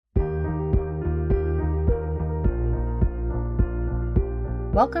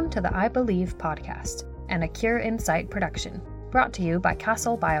Welcome to the I Believe podcast, and a Cure Insight production, brought to you by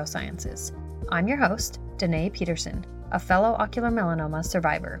Castle Biosciences. I'm your host, Danae Peterson, a fellow ocular melanoma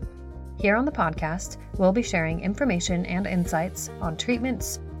survivor. Here on the podcast, we'll be sharing information and insights on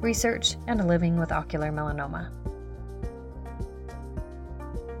treatments, research, and living with ocular melanoma.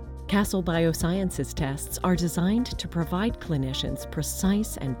 Castle Biosciences tests are designed to provide clinicians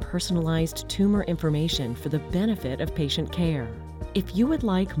precise and personalized tumor information for the benefit of patient care. If you would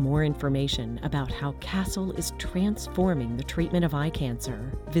like more information about how Castle is transforming the treatment of eye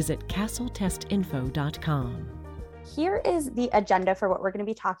cancer, visit castletestinfo.com. Here is the agenda for what we're going to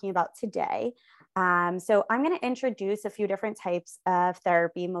be talking about today. So I'm going to introduce a few different types of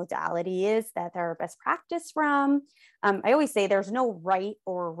therapy modalities that therapists practice from. I always say there's no right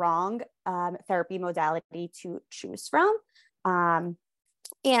or wrong therapy modality to choose from.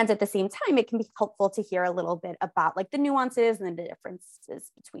 And at the same time, it can be helpful to hear a little bit about like the nuances and the differences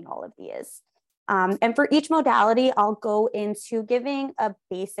between all of these. And for each modality, I'll go into giving a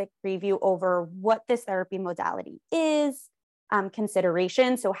basic preview over what this therapy modality is,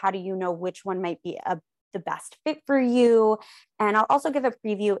 consideration. So how do you know which one might be the best fit for you? And I'll also give a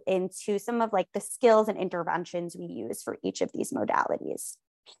preview into some of like the skills and interventions we use for each of these modalities.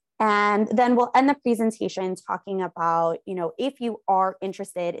 And then we'll end the presentation talking about, if you are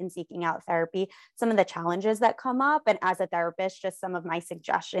interested in seeking out therapy, some of the challenges that come up. And as a therapist, just some of my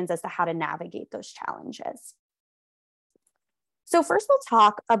suggestions as to how to navigate those challenges. So first we'll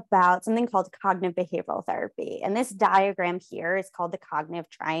talk about something called cognitive behavioral therapy. And this diagram here is called the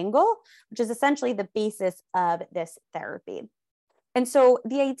cognitive triangle, which is essentially the basis of this therapy. And so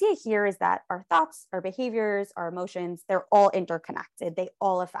the idea here is that our thoughts, our behaviors, our emotions, they're all interconnected. They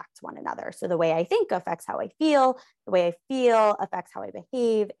all affect one another. So the way I think affects how I feel, the way I feel affects how I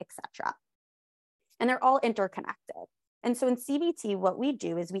behave, etc. And they're all interconnected. And so in CBT, what we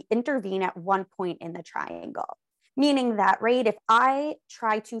do is we intervene at one point in the triangle, meaning that, right, if I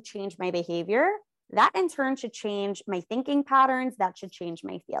try to change my behavior, that in turn should change my thinking patterns, that should change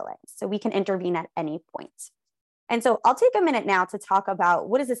my feelings. So we can intervene at any point. And so I'll take a minute now to talk about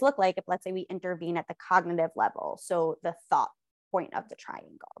what does this look like if, let's say, we intervene at the cognitive level, so the thought point of the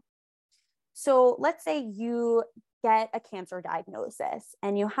triangle. So let's say you get a cancer diagnosis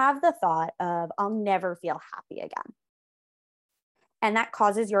and you have the thought of, I'll never feel happy again. And that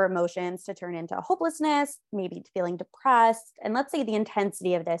causes your emotions to turn into hopelessness, maybe feeling depressed. And let's say the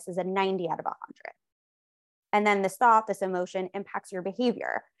intensity of this is a 90 out of 100. And then this thought, this emotion impacts your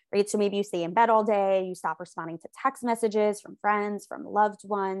behavior. Right? So maybe you stay in bed all day, you stop responding to text messages from friends, from loved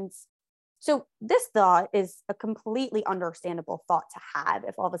ones. So this thought is a completely understandable thought to have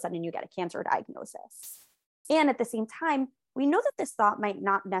if all of a sudden you get a cancer diagnosis. And at the same time, we know that this thought might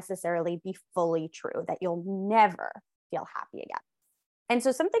not necessarily be fully true, that you'll never feel happy again. And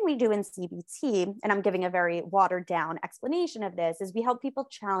so something we do in CBT, and I'm giving a very watered down explanation of this, is we help people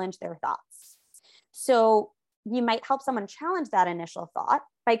challenge their thoughts. So you might help someone challenge that initial thought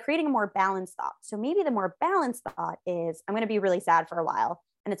by creating a more balanced thought. So maybe the more balanced thought is, I'm going to be really sad for a while,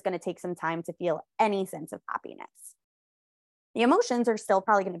 and it's going to take some time to feel any sense of happiness. The emotions are still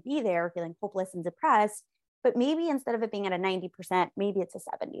probably going to be there, feeling hopeless and depressed, but maybe instead of it being at a 90%, maybe it's a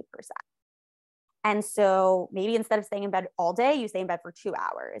 70%. And so maybe instead of staying in bed all day, you stay in bed for 2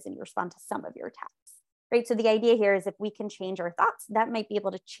 hours and you respond to some of your texts, right? So the idea here is if we can change our thoughts, that might be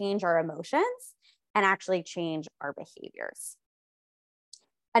able to change our emotions and actually change our behaviors.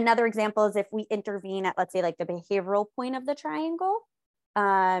 Another example is if we intervene at, let's say, like the behavioral point of the triangle.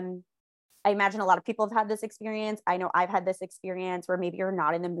 I imagine a lot of people have had this experience. I know I've had this experience where maybe you're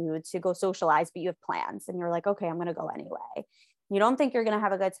not in the mood to go socialize, but you have plans and you're like, okay, I'm going to go anyway. You don't think you're going to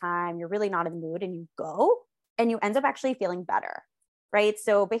have a good time. You're really not in the mood and you go and you end up actually feeling better, right?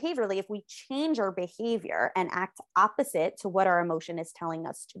 So behaviorally, if we change our behavior and act opposite to what our emotion is telling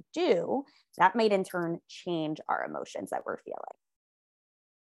us to do, that might in turn change our emotions that we're feeling.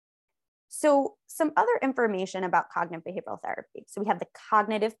 So some other information about cognitive behavioral therapy. So we have the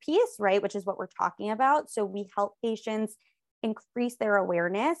cognitive piece, right, which is what we're talking about. So we help patients increase their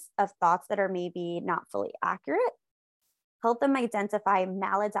awareness of thoughts that are maybe not fully accurate, help them identify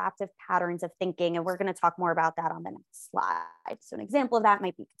maladaptive patterns of thinking. And we're going to talk more about that on the next slide. So an example of that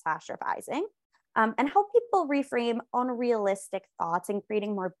might be catastrophizing, and help people reframe unrealistic thoughts and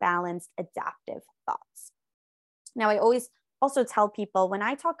creating more balanced, adaptive thoughts. Now, I always also tell people when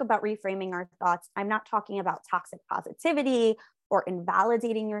I talk about reframing our thoughts, I'm not talking about toxic positivity or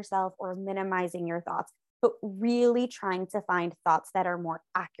invalidating yourself or minimizing your thoughts, but really trying to find thoughts that are more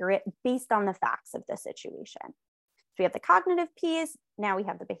accurate based on the facts of the situation. So we have the cognitive piece. Now we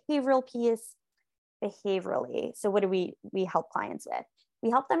have the behavioral piece. Behaviorally, so what do we help clients with? We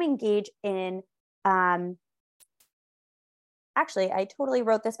help them engage in, actually, I totally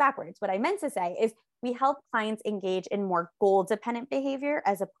wrote this backwards. What I meant to say is we help clients engage in more goal-dependent behavior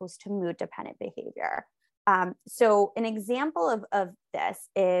as opposed to mood-dependent behavior. So an example of this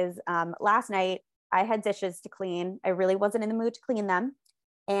is last night, I had dishes to clean. I really wasn't in the mood to clean them.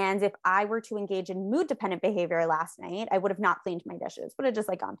 And if I were to engage in mood-dependent behavior last night, I would have not cleaned my dishes, would have just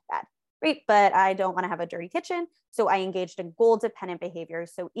like gone to bed. Right? But I don't want to have a dirty kitchen. So I engaged in goal-dependent behavior.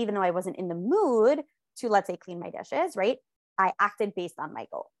 So even though I wasn't in the mood to, let's say, clean my dishes, right, I acted based on my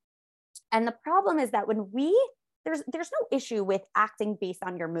goal. And the problem is that when there's no issue with acting based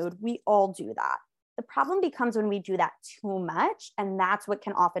on your mood. We all do that. The problem becomes when we do that too much, and that's what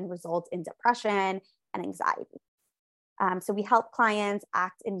can often result in depression and anxiety. So we help clients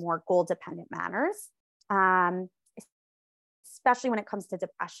act in more goal-dependent manners. Especially when it comes to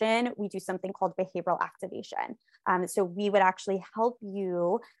depression, we do something called behavioral activation. So we would actually help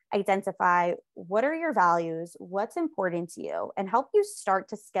you identify what are your values, what's important to you, and help you start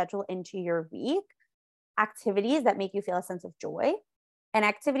to schedule into your week activities that make you feel a sense of joy and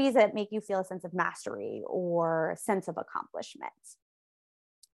activities that make you feel a sense of mastery or sense of accomplishment.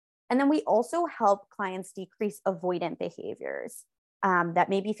 And then we also help clients decrease avoidant behaviors that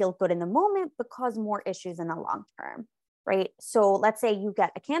maybe feel good in the moment but cause more issues in the long term. Right? So let's say you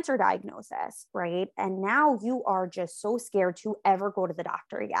get a cancer diagnosis, right? And now you are just so scared to ever go to the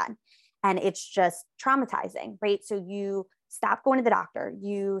doctor again. And it's just traumatizing, right? So you stop going to the doctor,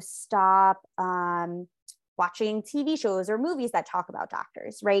 you stop watching TV shows or movies that talk about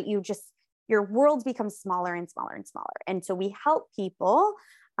doctors, right? Your world becomes smaller and smaller and smaller. And so we help people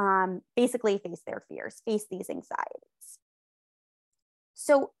basically face their fears, face these anxieties.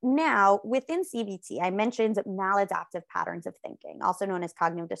 So now within CBT, I mentioned maladaptive patterns of thinking, also known as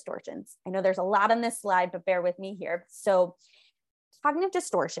cognitive distortions. I know there's a lot on this slide, but bear with me here. So cognitive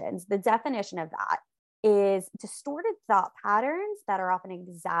distortions, the definition of that is distorted thought patterns that are often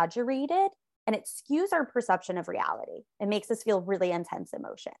exaggerated, and it skews our perception of reality. It makes us feel really intense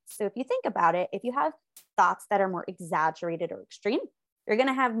emotions. So if you think about it, if you have thoughts that are more exaggerated or extreme, you're going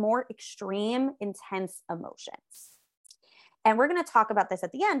to have more extreme, intense emotions. And we're going to talk about this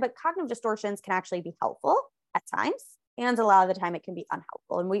at the end, but cognitive distortions can actually be helpful at times, and a lot of the time it can be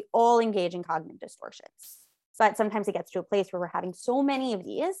unhelpful. And we all engage in cognitive distortions. But sometimes it gets to a place where we're having so many of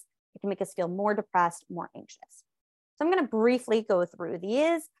these, it can make us feel more depressed, more anxious. So I'm going to briefly go through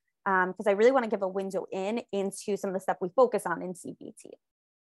these because I really want to give a window into some of the stuff we focus on in CBT.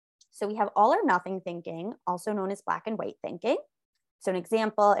 So we have all or nothing thinking, also known as black and white thinking. So an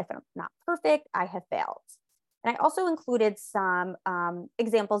example, if I'm not perfect, I have failed. And I also included some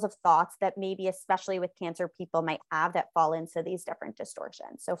examples of thoughts that maybe, especially with cancer, people might have that fall into these different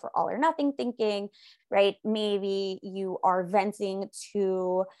distortions. So for all or nothing thinking, right, maybe you are venting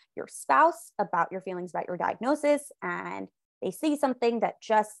to your spouse about your feelings about your diagnosis, and they say something that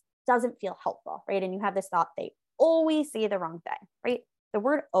just doesn't feel helpful, right? And you have this thought, they always say the wrong thing, right? The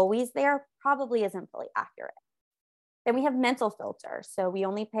word always there probably isn't fully accurate. Then we have mental filter. So we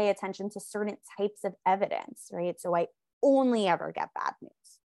only pay attention to certain types of evidence, right? So I only ever get bad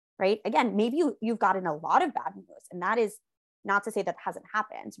news, right? Again, maybe you've gotten a lot of bad news, and that is not to say that hasn't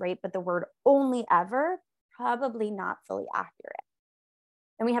happened, right? But the word only ever, probably not fully accurate.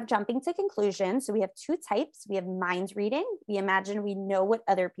 Then we have jumping to conclusions. So we have two types. We have mind reading. We imagine we know what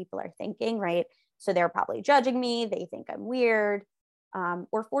other people are thinking, right? So they're probably judging me. They think I'm weird.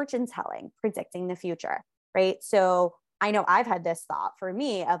 Or fortune telling, predicting the future. Right? So I know I've had this thought for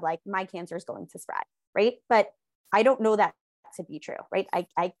me of like, my cancer is going to spread, right? But I don't know that to be true, right?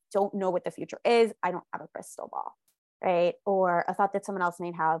 I don't know what the future is. I don't have a crystal ball, right? Or a thought that someone else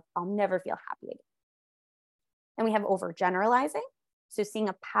may have, I'll never feel happy again. And we have overgeneralizing. So seeing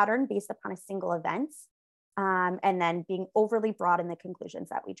a pattern based upon a single event, and then being overly broad in the conclusions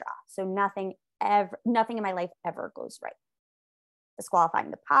that we draw. So nothing in my life ever goes right. Disqualifying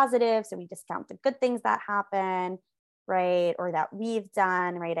the positive. So we discount the good things that happen, right? Or that we've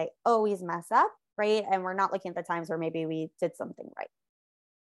done, right? I always mess up, right? And we're not looking at the times where maybe we did something right.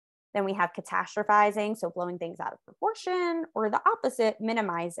 Then we have catastrophizing. So blowing things out of proportion, or the opposite,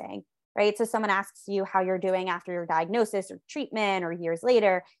 minimizing, right? So someone asks you how you're doing after your diagnosis or treatment or years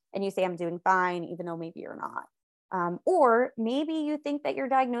later, and you say, I'm doing fine, even though maybe you're not. Or maybe you think that your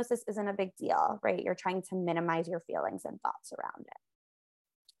diagnosis isn't a big deal, right? You're trying to minimize your feelings and thoughts around it.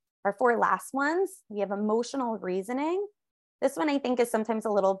 Our four last ones, we have emotional reasoning. This one I think is sometimes a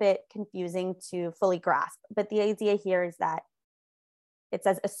little bit confusing to fully grasp, but the idea here is that it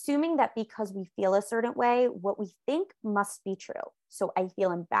says, assuming that because we feel a certain way, what we think must be true. So I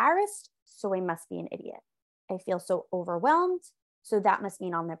feel embarrassed, so I must be an idiot. I feel so overwhelmed, so that must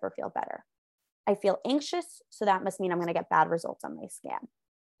mean I'll never feel better. I feel anxious, so that must mean I'm going to get bad results on my scan,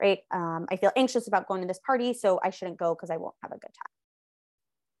 right? I feel anxious about going to this party, so I shouldn't go because I won't have a good time.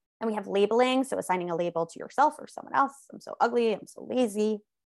 And we have labeling, so assigning a label to yourself or someone else. I'm so ugly, I'm so lazy.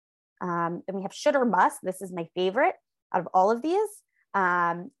 Then we have should or must. This is my favorite out of all of these.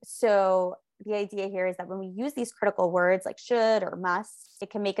 So the idea here is that when we use these critical words like should or must, it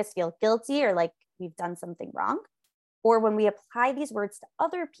can make us feel guilty or like we've done something wrong. Or when we apply these words to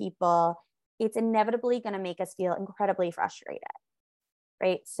other people, it's inevitably going to make us feel incredibly frustrated,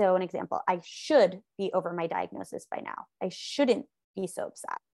 right? So an example, I should be over my diagnosis by now. I shouldn't be so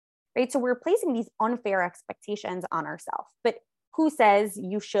upset, right? So we're placing these unfair expectations on ourselves, but who says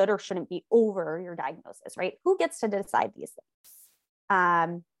you should or shouldn't be over your diagnosis, right? Who gets to decide these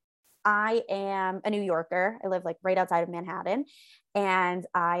things? I am a New Yorker. I live like right outside of Manhattan, and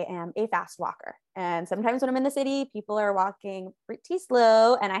I am a fast walker. And sometimes when I'm in the city, people are walking pretty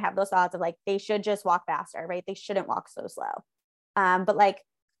slow, and I have those thoughts of like, they should just walk faster, right? They shouldn't walk so slow. But like,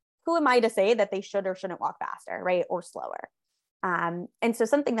 who am I to say that they should or shouldn't walk faster, right? Or slower? And so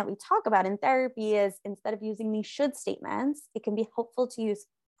something that we talk about in therapy is instead of using these should statements, it can be helpful to use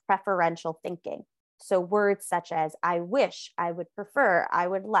preferential thinking. So words such as I wish, I would prefer, I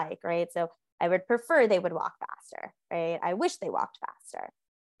would like, right? So I would prefer they would walk faster, right? I wish they walked faster,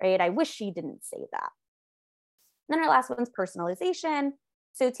 right? I wish she didn't say that. And then our last one's personalization.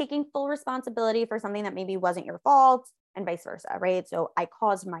 So taking full responsibility for something that maybe wasn't your fault and vice versa, right? So I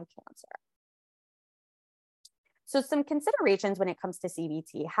caused my cancer. So some considerations when it comes to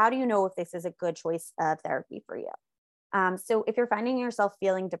CBT. How do you know if this is a good choice of therapy for you? So if you're finding yourself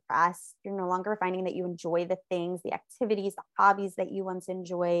feeling depressed, you're no longer finding that you enjoy the things, the activities, the hobbies that you once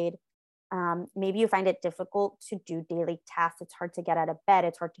enjoyed. Maybe you find it difficult to do daily tasks. It's hard to get out of bed.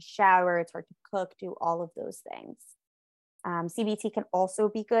 It's hard to shower. It's hard to cook, do all of those things. CBT can also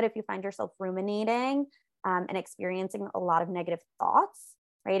be good if you find yourself ruminating and experiencing a lot of negative thoughts,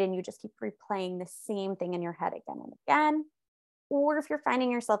 right? And you just keep replaying the same thing in your head again and again. Or if you're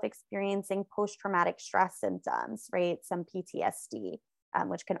finding yourself experiencing post-traumatic stress symptoms, right? Some PTSD,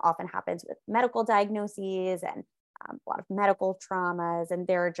 which can often happen with medical diagnoses and a lot of medical traumas. And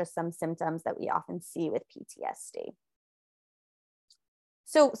there are just some symptoms that we often see with PTSD.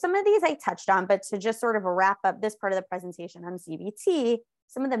 So some of these I touched on, but to just sort of wrap up this part of the presentation on CBT,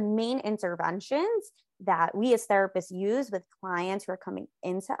 some of the main interventions that we as therapists use with clients who are coming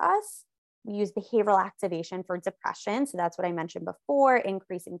into us. We use behavioral activation for depression. So that's what I mentioned before,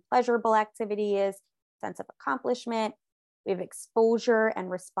 increasing pleasurable activities, sense of accomplishment. We have exposure and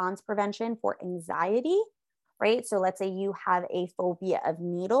response prevention for anxiety, right? So let's say you have a phobia of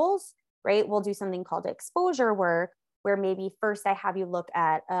needles, right? We'll do something called exposure work, where maybe first I have you look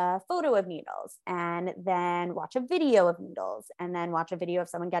at a photo of needles and then watch a video of needles and then watch a video of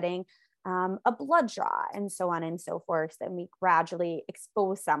someone getting a blood draw and so on and so forth. Then we gradually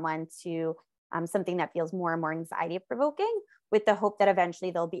expose someone to something that feels more and more anxiety provoking with the hope that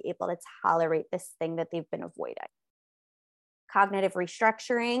eventually they'll be able to tolerate this thing that they've been avoiding. Cognitive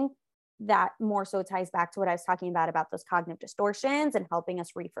restructuring, that more so ties back to what I was talking about those cognitive distortions and helping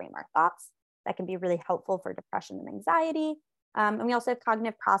us reframe our thoughts. That can be really helpful for depression and anxiety. And we also have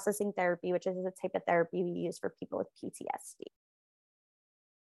cognitive processing therapy, which is a type of therapy we use for people with PTSD.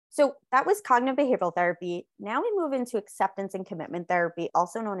 So that was cognitive behavioral therapy. Now we move into acceptance and commitment therapy,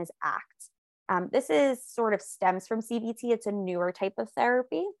 also known as ACT. This is sort of stems from CBT. It's a newer type of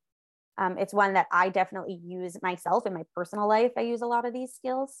therapy. It's one that I definitely use myself in my personal life. I use a lot of these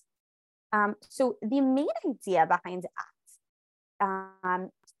skills. So the main idea behind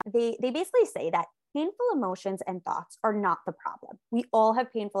ACT, they basically say that painful emotions and thoughts are not the problem. We all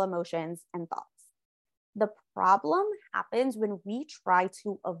have painful emotions and thoughts. The problem happens when we try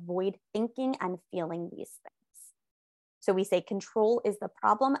to avoid thinking and feeling these things. So we say control is the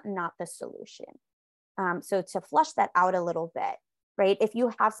problem, not the solution. So to flush that out a little bit, right? If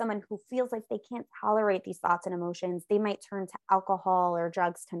you have someone who feels like they can't tolerate these thoughts and emotions, they might turn to alcohol or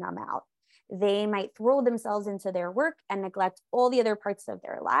drugs to numb out. They might throw themselves into their work and neglect all the other parts of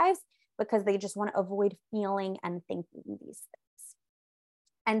their lives because they just want to avoid feeling and thinking these things.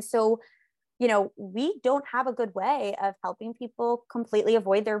 And so, we don't have a good way of helping people completely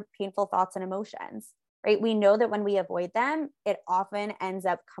avoid their painful thoughts and emotions, right? We know that when we avoid them, it often ends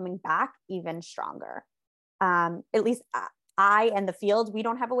up coming back even stronger. At least I and the field, we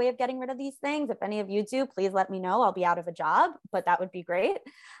don't have a way of getting rid of these things. If any of you do, please let me know. I'll be out of a job, but that would be great,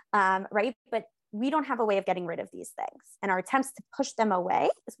 right? But we don't have a way of getting rid of these things. And our attempts to push them away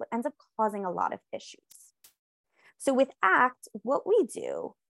is what ends up causing a lot of issues. So with ACT, what we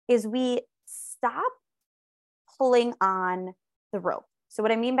do is we stop pulling on the rope. So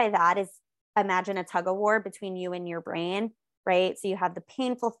what I mean by that is imagine a tug of war between you and your brain, right? So you have the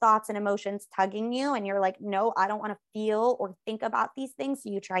painful thoughts and emotions tugging you, and you're like, no, I don't want to feel or think about these things. So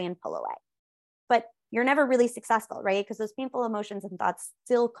you try and pull away. But you're never really successful, right? Because those painful emotions and thoughts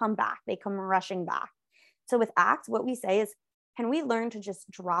still come back. They come rushing back. So with ACT, what we say is, can we learn to just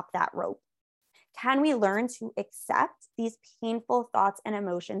drop that rope? Can we learn to accept these painful thoughts and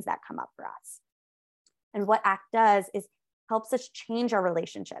emotions that come up for us? And what ACT does is helps us change our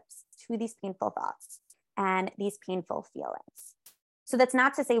relationships to these painful thoughts and these painful feelings. So that's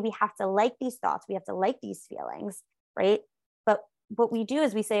not to say we have to like these thoughts, we have to like these feelings, right? But what we do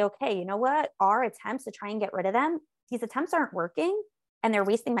is we say, okay, you know what? Our attempts to try and get rid of them, these attempts aren't working and they're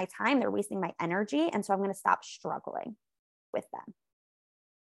wasting my time, they're wasting my energy. And so I'm going to stop struggling with them.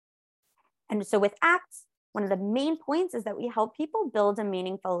 And so with ACT, one of the main points is that we help people build a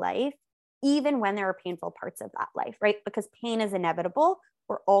meaningful life, even when there are painful parts of that life, right? Because pain is inevitable.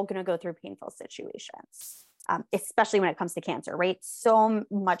 We're all going to go through painful situations, especially when it comes to cancer, right? So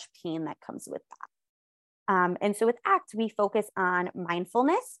much pain that comes with that. And so with ACT, we focus on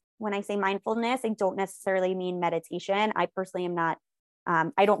mindfulness. When I say mindfulness, I don't necessarily mean meditation. I personally am not,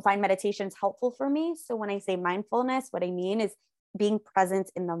 I don't find meditations helpful for me. So when I say mindfulness, what I mean is being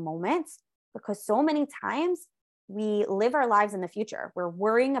present in the moment, because so many times we live our lives in the future. We're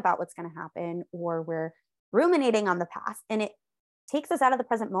worrying about what's going to happen, or we're ruminating on the past, and it takes us out of the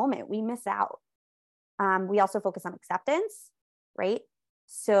present moment. We miss out. We also focus on acceptance, right?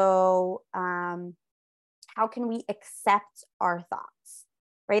 So how can we accept our thoughts,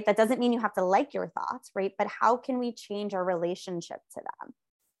 right? That doesn't mean you have to like your thoughts, right? But how can we change our relationship to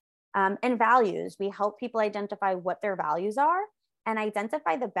them? And values, we help people identify what their values are and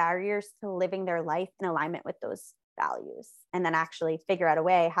identify the barriers to living their life in alignment with those values. And then actually figure out a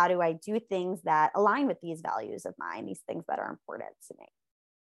way, how do I do things that align with these values of mine, these things that are important to me?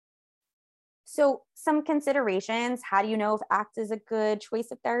 So some considerations, how do you know if ACT is a good choice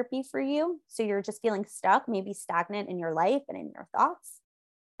of therapy for you? So you're just feeling stuck, maybe stagnant in your life and in your thoughts.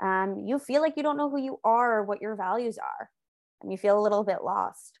 You feel like you don't know who you are or what your values are, and you feel a little bit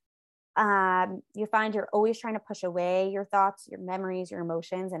lost. You find you're always trying to push away your thoughts, your memories, your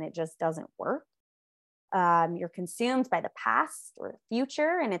emotions, and it just doesn't work. You're consumed by the past or the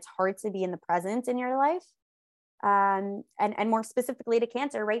future, and it's hard to be in the present in your life. And more specifically to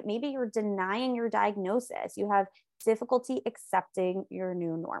cancer, right? Maybe you're denying your diagnosis. You have difficulty accepting your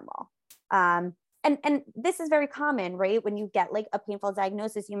new normal. And this is very common, right? When you get like a painful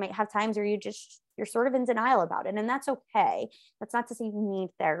diagnosis, you might have times where you're sort of in denial about it. And that's okay. That's not to say you need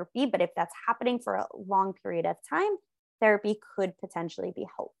therapy, but if that's happening for a long period of time, therapy could potentially be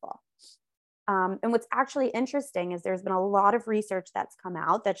helpful. And what's actually interesting is there's been a lot of research that's come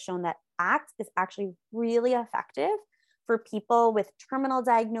out that's shown that ACT is actually really effective for people with terminal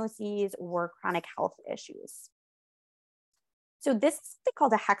diagnoses or chronic health issues. So this is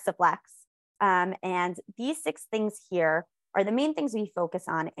called a hexaplex. And these 6 things here are the main things we focus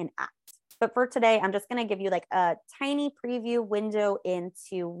on in ACT. But for today, I'm just going to give you like a tiny preview window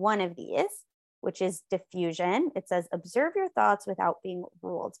into one of these, which is diffusion. It says, observe your thoughts without being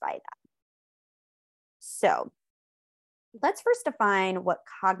ruled by them. So let's first define what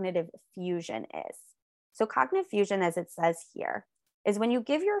cognitive fusion is. So cognitive fusion, as it says here, is when you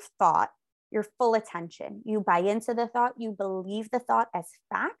give your thought your full attention. You buy into the thought, you believe the thought as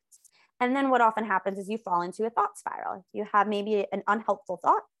fact. And then what often happens is you fall into a thought spiral. You have maybe an unhelpful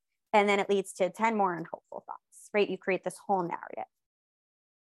thought, and then it leads to 10 more unhelpful thoughts, right? You create this whole narrative.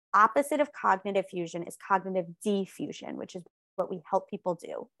 Opposite of cognitive fusion is cognitive diffusion, which is what we help people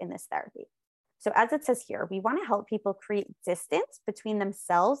do in this therapy. So as it says here, we want to help people create distance between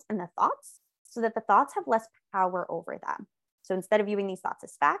themselves and the thoughts so that the thoughts have less power over them. So instead of viewing these thoughts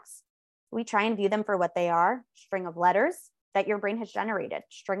as facts, we try and view them for what they are: string of letters that your brain has generated,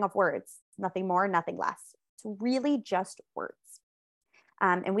 string of words, nothing more, nothing less. It's really just words.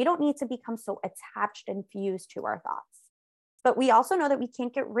 And we don't need to become so attached and fused to our thoughts. But we also know that we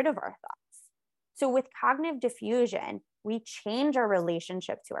can't get rid of our thoughts. So with cognitive diffusion, we change our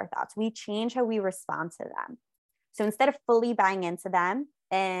relationship to our thoughts. We change how we respond to them. So instead of fully buying into them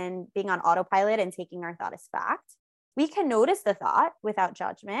and being on autopilot and taking our thought as fact, we can notice the thought without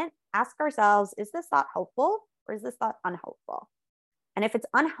judgment, ask ourselves, is this thought helpful or is this thought unhelpful? And if it's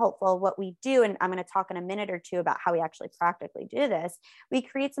unhelpful, what we do, and I'm going to talk in a minute or two about how we actually practically do this, we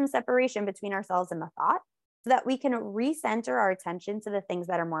create some separation between ourselves and the thought so that we can recenter our attention to the things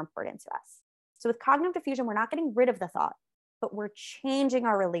that are more important to us. So with cognitive diffusion, we're not getting rid of the thought, but we're changing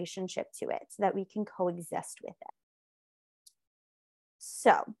our relationship to it so that we can coexist with it.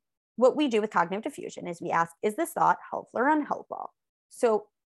 So what we do with cognitive diffusion is we ask, is this thought helpful or unhelpful? So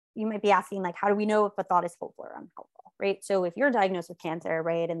you might be asking, like, how do we know if a thought is helpful or unhelpful, right? So if you're diagnosed with cancer,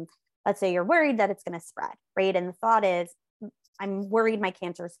 right, and let's say you're worried that it's going to spread, right? And the thought is, I'm worried my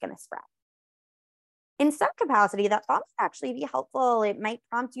cancer is going to spread. In some capacity, that thought might actually be helpful. It might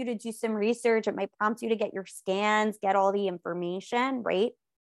prompt you to do some research. It might prompt you to get your scans, get all the information, right?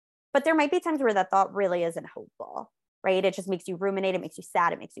 But there might be times where that thought really isn't helpful, right? It just makes you ruminate. It makes you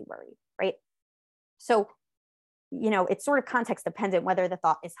sad. It makes you worried, right? So, it's sort of context dependent whether the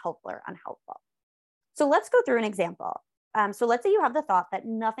thought is helpful or unhelpful. So let's go through an example. So let's say you have the thought that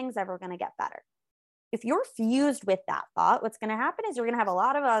nothing's ever going to get better. If you're fused with that thought, what's going to happen is you're going to have a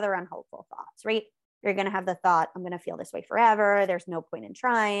lot of other unhelpful thoughts, right? You're going to have the thought, I'm going to feel this way forever. There's no point in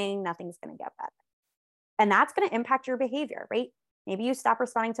trying. Nothing's going to get better. And that's going to impact your behavior, right? Maybe you stop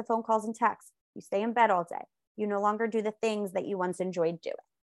responding to phone calls and texts. You stay in bed all day. You no longer do the things that you once enjoyed doing.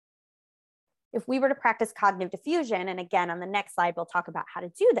 If we were to practice cognitive diffusion, and again, on the next slide, we'll talk about how to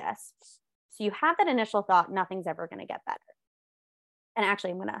do this. So you have that initial thought, nothing's ever going to get better. And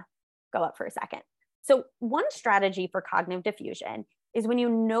actually, I'm going to go up for a second. So one strategy for cognitive diffusion is when you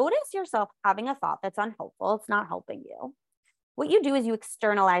notice yourself having a thought that's unhelpful, it's not helping you. What you do is you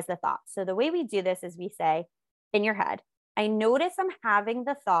externalize the thought. So the way we do this is we say in your head, I notice I'm having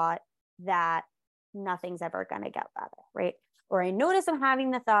the thought that nothing's ever going to get better, right? Or I notice I'm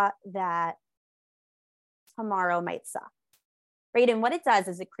having the thought that tomorrow might suck, right? And what it does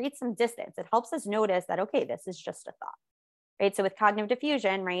is it creates some distance. It helps us notice that, okay, this is just a thought, right? So with cognitive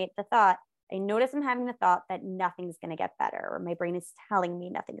diffusion, right, the thought, I notice I'm having the thought that nothing's going to get better, or my brain is telling me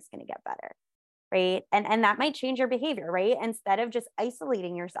nothing's going to get better, right? And that might change your behavior, right? Instead of just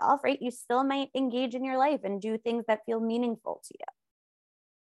isolating yourself, right, you still might engage in your life and do things that feel meaningful to you.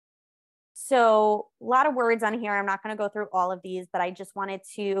 So a lot of words on here. I'm not going to go through all of these, but I just wanted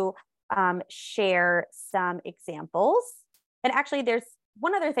to share some examples. And actually, there's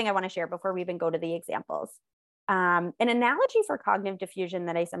one other thing I want to share before we even go to the examples. An analogy for cognitive diffusion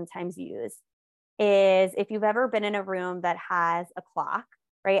that I sometimes use is if you've ever been in a room that has a clock,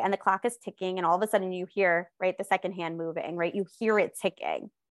 right? And the clock is ticking, and all of a sudden you hear, right, the second hand moving, right? You hear it ticking,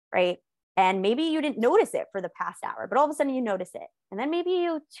 right? And maybe you didn't notice it for the past hour, but all of a sudden you notice it. And then maybe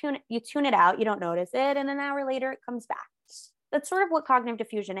you tune it out, you don't notice it, and an hour later it comes back. That's sort of what cognitive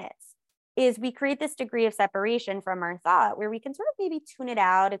diffusion is we create this degree of separation from our thought where we can sort of maybe tune it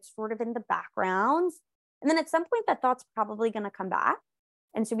out. It's sort of in the background. And then at some point that thought's probably going to come back.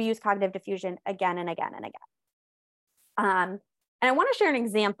 And so we use cognitive diffusion again and again and again. And I want to share an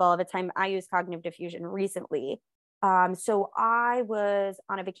example of a time I used cognitive diffusion recently. So I was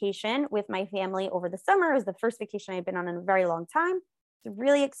on a vacation with my family over the summer. It was the first vacation I'd been on in a very long time. I was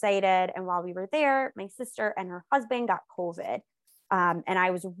really excited. And while we were there, my sister and her husband got COVID. And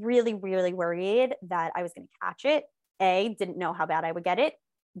I was really, really worried that I was going to catch it. A, didn't know how bad I would get it.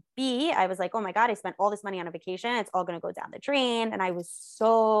 B, I was like, oh my God, I spent all this money on a vacation. It's all going to go down the drain. And I was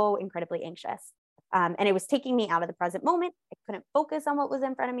so incredibly anxious. And it was taking me out of the present moment. I couldn't focus on what was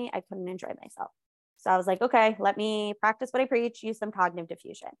in front of me. I couldn't enjoy myself. So I was like, okay, let me practice what I preach, use some cognitive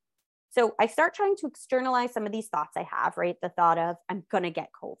diffusion. So I start trying to externalize some of these thoughts I have, right? The thought of I'm going to get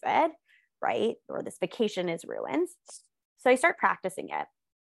COVID, right? Or this vacation is ruined. So I start practicing it.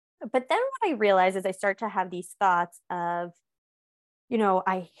 But then what I realize is I start to have these thoughts of,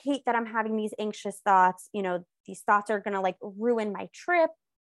 I hate that I'm having these anxious thoughts. These thoughts are going to like ruin my trip.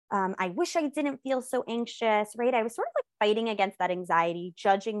 I wish I didn't feel so anxious, right? I was sort of like fighting against that anxiety,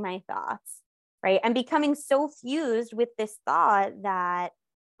 judging my thoughts, right? And becoming so fused with this thought that,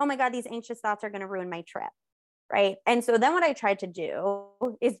 oh my God, these anxious thoughts are going to ruin my trip, right? And so then what I tried to do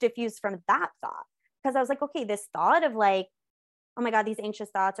is diffuse from that thought, because I was like, okay, this thought of like, oh my God, these anxious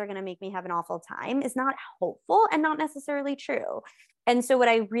thoughts are going to make me have an awful time is not helpful and not necessarily true. And so what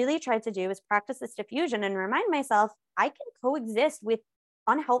I really tried to do is practice this diffusion and remind myself I can coexist with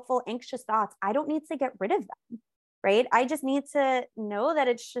unhelpful, anxious thoughts. I don't need to get rid of them, right? I just need to know that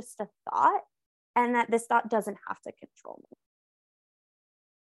it's just a thought and that this thought doesn't have to control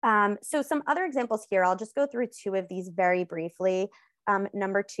me. So some other examples here, I'll just go through two of these very briefly.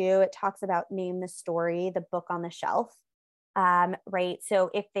 Number two, it talks about name the story, the book on the shelf, right?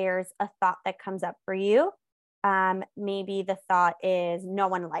 So if there's a thought that comes up for you, maybe the thought is no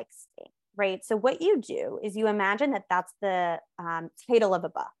one likes me, right? So what you do is you imagine that that's the title of a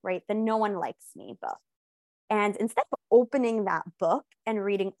book, right? The No One Likes Me book. And instead of opening that book and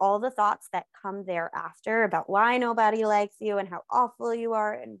reading all the thoughts that come thereafter about why nobody likes you and how awful you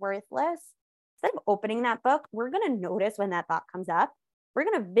are and worthless, instead of opening that book, we're going to notice when that thought comes up. We're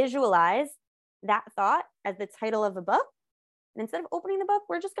going to visualize that thought as the title of a book. And instead of opening the book,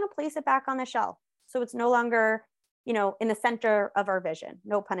 we're just going to place it back on the shelf. So it's no longer, in the center of our vision,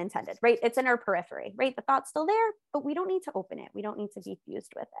 no pun intended, right? It's in our periphery, right? The thought's still there, but we don't need to open it. We don't need to be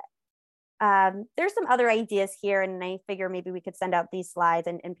fused with it. There's some other ideas here, and I figure maybe we could send out these slides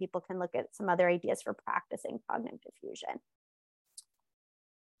and people can look at some other ideas for practicing cognitive fusion.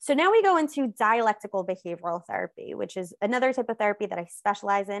 So now we go into dialectical behavioral therapy, which is another type of therapy that I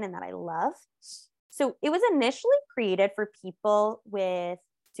specialize in and that I love. So it was initially created for people with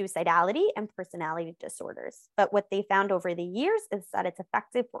suicidality and personality disorders. But what they found over the years is that it's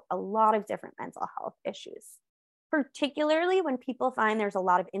effective for a lot of different mental health issues, particularly when people find there's a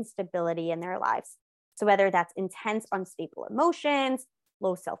lot of instability in their lives. So whether that's intense, unstable emotions,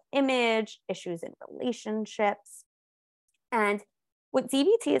 low self-image, issues in relationships. And what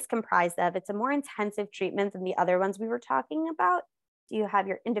DBT is comprised of, it's a more intensive treatment than the other ones we were talking about. So you have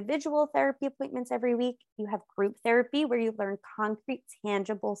your individual therapy appointments every week. You have group therapy where you learn concrete,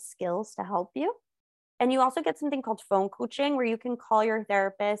 tangible skills to help you. And you also get something called phone coaching where you can call your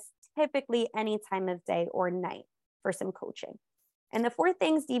therapist typically any time of day or night for some coaching. And the 4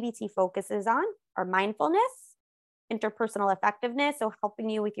 things DBT focuses on are mindfulness, interpersonal effectiveness, so helping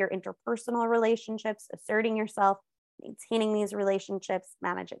you with your interpersonal relationships, asserting yourself, maintaining these relationships,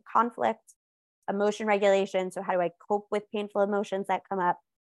 managing conflict, emotion regulation, so how do I cope with painful emotions that come up,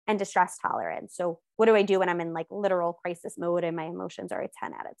 and distress tolerance. So what do I do when I'm in like literal crisis mode and my emotions are a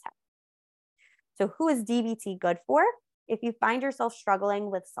 10 out of 10? So who is DBT good for? If you find yourself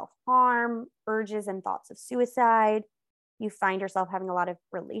struggling with self-harm, urges and thoughts of suicide, you find yourself having a lot of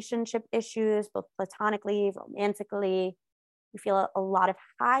relationship issues, both platonically, romantically, you feel a lot of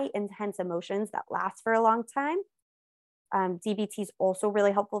high intense emotions that last for a long time. DBT is also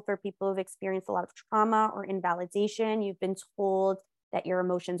really helpful for people who've experienced a lot of trauma or invalidation. You've been told that your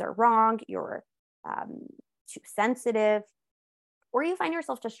emotions are wrong, you're too sensitive, or you find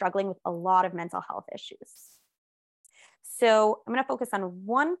yourself just struggling with a lot of mental health issues. So I'm going to focus on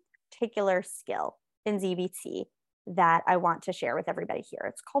one particular skill in DBT that I want to share with everybody here.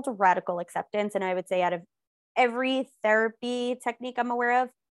 It's called radical acceptance. And I would say out of every therapy technique I'm aware of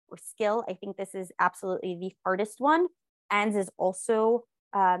or skill, I think this is absolutely the hardest one and is also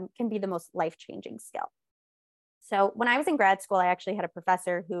can be the most life-changing skill. So when I was in grad school, I actually had a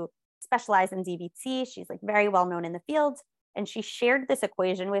professor who specialized in DBT. She's like very well known in the field. And she shared this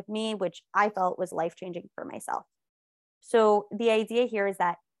equation with me, which I felt was life-changing for myself. So the idea here is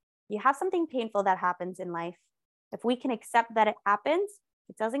that you have something painful that happens in life. If we can accept that it happens,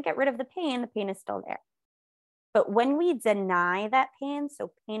 it doesn't get rid of the pain is still there. But when we deny that pain,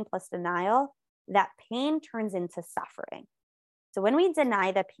 so pain plus denial, that pain turns into suffering. So when we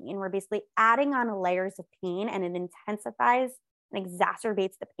deny the pain, we're basically adding on layers of pain, and it intensifies and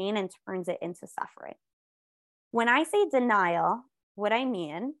exacerbates the pain and turns it into suffering. When I say denial, what I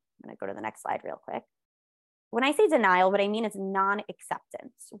mean, I'm going to go to the next slide real quick. When I say denial, what I mean is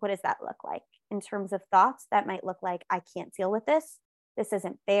non-acceptance. What does that look like? In terms of thoughts, that might look like, I can't deal with this. This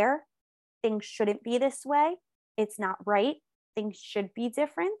isn't fair. Things shouldn't be this way. It's not right. Things should be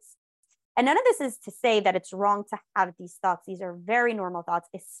different. And none of this is to say that it's wrong to have these thoughts. These are very normal thoughts,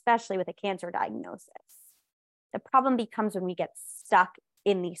 especially with a cancer diagnosis. The problem becomes when we get stuck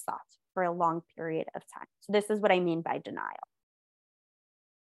in these thoughts for a long period of time. So this is what I mean by denial.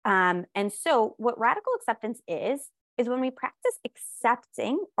 And so what radical acceptance is when we practice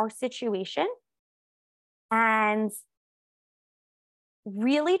accepting our situation and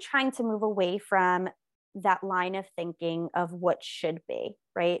really trying to move away from that line of thinking of what should be,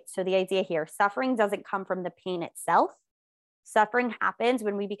 right? So the idea here, suffering doesn't come from the pain itself. Suffering happens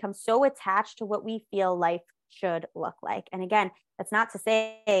when we become so attached to what we feel life should look like. And again, that's not to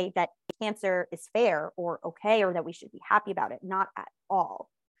say that cancer is fair or okay, or that we should be happy about it, not at all,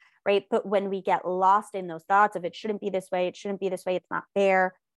 right? But when we get lost in those thoughts of it shouldn't be this way, it's not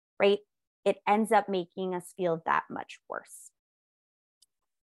fair, right? It ends up making us feel that much worse.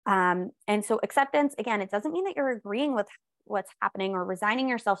 And so acceptance, again, it doesn't mean that you're agreeing with what's happening or resigning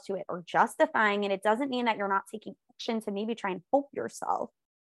yourself to it or justifying it. It doesn't mean that you're not taking action to maybe try and help yourself.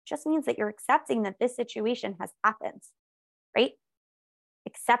 It just means that you're accepting that this situation has happened, right?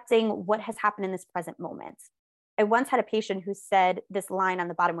 Accepting what has happened in this present moment. I once had a patient who said this line on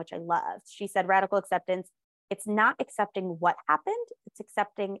the bottom, which I loved. She said, radical acceptance, it's not accepting what happened, it's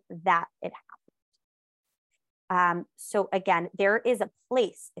accepting that it happened. So again, there is a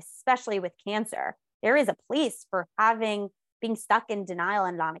place, especially with cancer, there is a place for being stuck in denial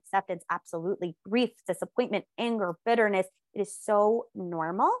and non-acceptance. Absolutely. Grief, disappointment, anger, bitterness. It is so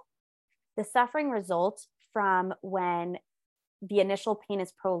normal. The suffering results from when the initial pain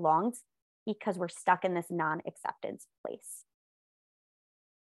is prolonged because we're stuck in this non-acceptance place.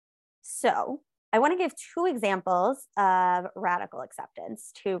 So I want to give two examples of radical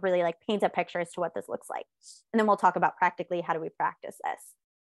acceptance to really like paint a picture as to what this looks like. And then we'll talk about practically how do we practice this.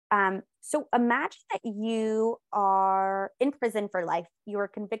 So imagine that you are in prison for life. You were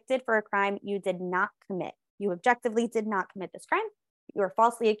convicted for a crime you did not commit. You objectively did not commit this crime. You were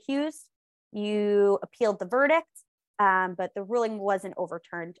falsely accused. You appealed the verdict, but the ruling wasn't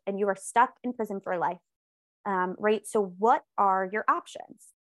overturned, and you are stuck in prison for life. Right? So what are your options?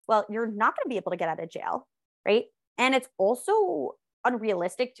 Well, you're not going to be able to get out of jail, right? And it's also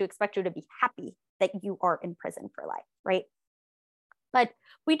unrealistic to expect you to be happy that you are in prison for life, right? But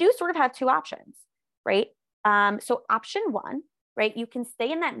we do sort of have two options, right? So option one, right? You can stay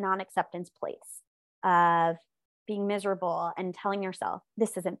in that non-acceptance place of being miserable and telling yourself,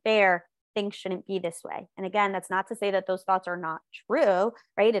 this isn't fair, things shouldn't be this way. And again, that's not to say that those thoughts are not true,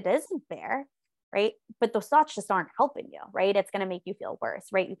 right? It isn't fair, right? But those thoughts just aren't helping you, right? It's going to make you feel worse,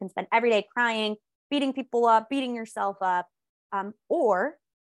 right? You can spend every day crying, beating people up, beating yourself up, or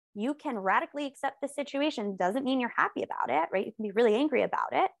you can radically accept the situation. Doesn't mean you're happy about it, right? You can be really angry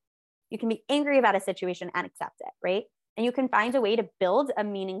about it. You can be angry about a situation and accept it, right? And you can find a way to build a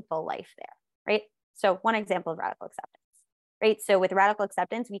meaningful life there, right? So one example of radical acceptance, right? So with radical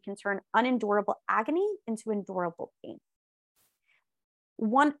acceptance, we can turn unendurable agony into endurable pain.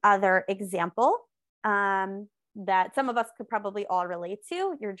 One other example that some of us could probably all relate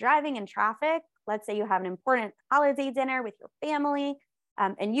to, you're driving in traffic. Let's say you have an important holiday dinner with your family,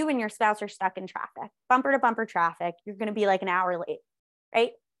 and you and your spouse are stuck in traffic, bumper to bumper traffic. You're going to be like an hour late,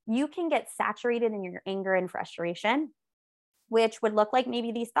 right? You can get saturated in your anger and frustration, which would look like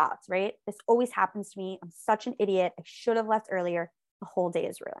maybe these thoughts, right? This always happens to me. I'm such an idiot. I should have left earlier. The whole day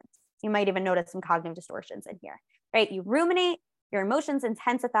is ruined. You might even notice some cognitive distortions in here, right? You ruminate, your emotions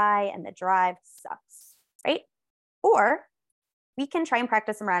intensify, and the drive sucks, right? Or we can try and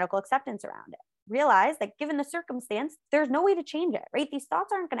practice some radical acceptance around it. Realize that given the circumstance, there's no way to change it, right? These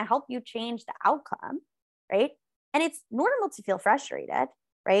thoughts aren't going to help you change the outcome, right? And it's normal to feel frustrated,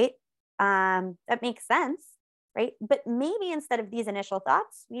 right? That makes sense, right? But maybe instead of these initial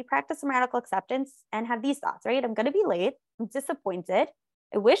thoughts, we practice some radical acceptance and have these thoughts, right? I'm going to be late. I'm disappointed.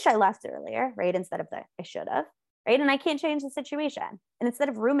 I wish I left earlier, right? Instead of the I should have, right? And I can't change the situation. And instead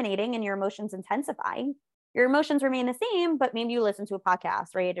of ruminating and your emotions intensifying, your emotions remain the same, but maybe you listen to a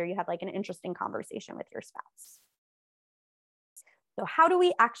podcast, right? Or you have like an interesting conversation with your spouse. So how do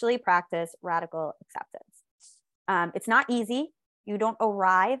we actually practice radical acceptance? It's not easy. You don't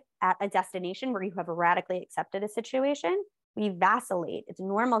arrive at a destination where you have radically accepted a situation. We vacillate. It's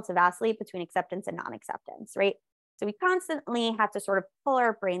normal to vacillate between acceptance and non-acceptance, right? So we constantly have to sort of pull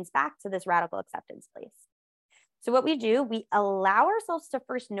our brains back to this radical acceptance place. So what we do, we allow ourselves to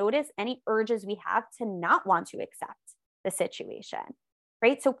first notice any urges we have to not want to accept the situation,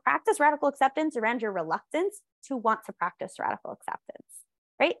 right? So practice radical acceptance around your reluctance to want to practice radical acceptance,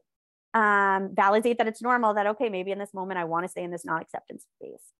 right? Validate that it's normal that, okay, maybe in this moment, I want to stay in this non-acceptance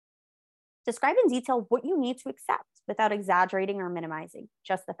phase. Describe in detail what you need to accept without exaggerating or minimizing,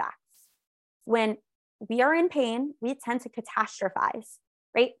 just the facts. When we are in pain, we tend to catastrophize,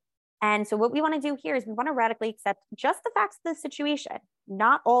 right? And so what we want to do here is we want to radically accept just the facts of the situation,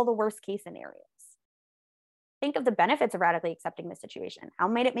 not all the worst case scenarios. Think of the benefits of radically accepting the situation. How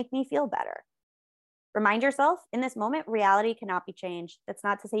might it make me feel better? Remind yourself in this moment, reality cannot be changed. That's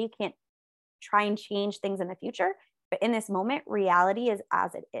not to say you can't try and change things in the future, but in this moment, reality is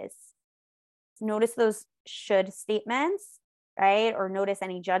as it is. Notice those should statements, right? Or notice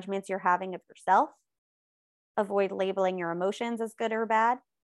any judgments you're having of yourself. Avoid labeling your emotions as good or bad.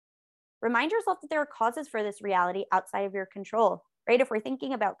 Remind yourself that there are causes for this reality outside of your control, right? If we're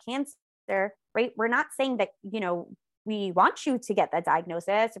thinking about cancer, right? We're not saying that, we want you to get that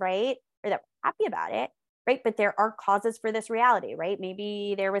diagnosis, right? Or that we're happy about it, right? But there are causes for this reality, right?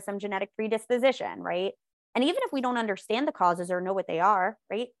 Maybe there was some genetic predisposition, right? And even if we don't understand the causes or know what they are,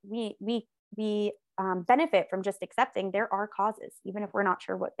 right? We benefit from just accepting there are causes, even if we're not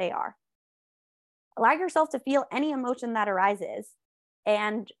sure what they are. Allow yourself to feel any emotion that arises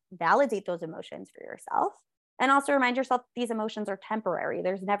and validate those emotions for yourself. And also remind yourself that these emotions are temporary.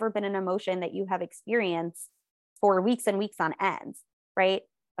 There's never been an emotion that you have experienced for weeks and weeks on end, right?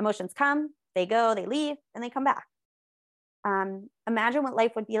 Emotions come, they go, they leave, and they come back. Imagine what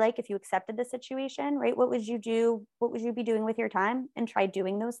life would be like if you accepted the situation, right? What would you do? What would you be doing with your time? And try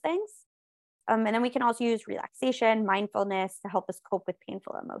doing those things. And then we can also use relaxation, mindfulness to help us cope with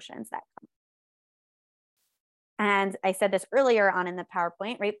painful emotions that come. And I said this earlier on in the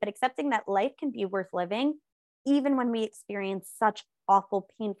PowerPoint, right? But accepting that life can be worth living, even when we experience such awful,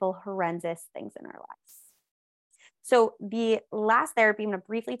 painful, horrendous things in our lives. So the last therapy I'm going to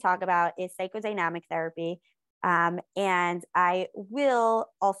briefly talk about is psychodynamic therapy. And I will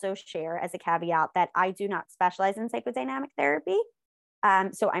also share as a caveat that I do not specialize in psychodynamic therapy.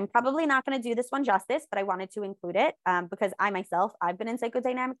 So I'm probably not going to do this one justice, but I wanted to include it because I've been in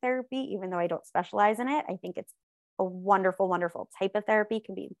psychodynamic therapy, even though I don't specialize in it. I think it's a wonderful, wonderful type of therapy,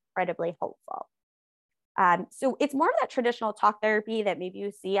 can be incredibly helpful. So it's more of that traditional talk therapy that maybe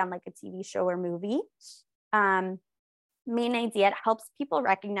you see on like a TV show or movie. Main idea, it helps people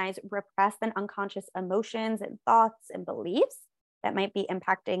recognize repressed and unconscious emotions and thoughts and beliefs that might be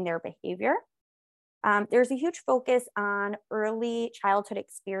impacting their behavior. There's a huge focus on early childhood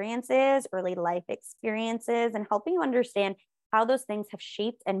experiences, early life experiences, and helping you understand how those things have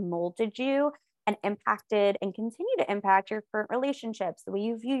shaped and molded you and impacted and continue to impact your current relationships, the way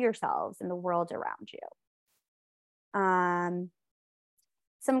you view yourselves and the world around you.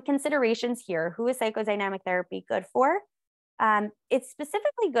 Some considerations here. Who is psychodynamic therapy good for? It's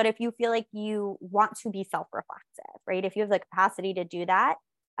specifically good if you feel like you want to be self-reflexive, right? If you have the capacity to do that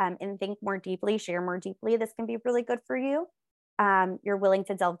and think more deeply, share more deeply, this can be really good for you. You're willing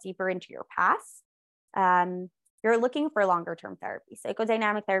to delve deeper into your past. You're looking for longer-term therapy.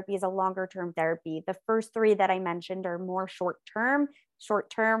 Psychodynamic therapy is a longer-term therapy. The first three that I mentioned are more short-term.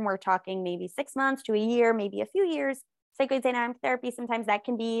 Short-term, we're talking maybe 6 months to a year, maybe a few years. Psychodynamic therapy, sometimes that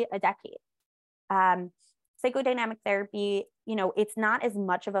can be a decade. Psychodynamic therapy, it's not as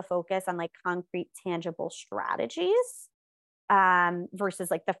much of a focus on like concrete, tangible strategies versus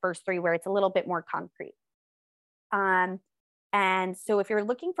like the first three where it's a little bit more concrete. And so if you're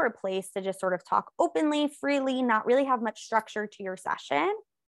looking for a place to just sort of talk openly, freely, not really have much structure to your session,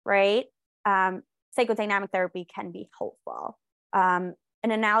 right? Psychodynamic therapy can be helpful. An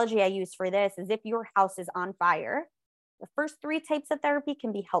analogy I use for this is if your house is on fire, the first three types of therapy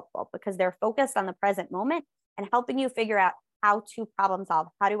can be helpful because they're focused on the present moment and helping you figure out how to problem solve.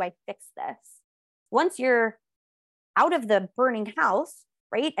 How do I fix this? Once you're out of the burning house,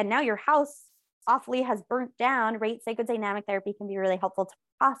 right? And now your house awfully has burnt down, right? Psychodynamic therapy can be really helpful to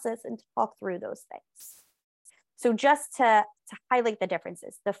process and to talk through those things. So just to highlight the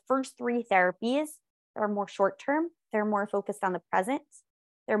differences, the first three therapies are more short-term. They're more focused on the present.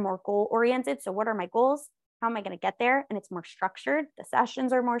 They're more goal-oriented. So what are my goals? How am I going to get there? And it's more structured. The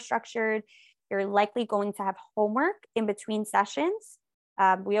sessions are more structured. You're likely going to have homework in between sessions.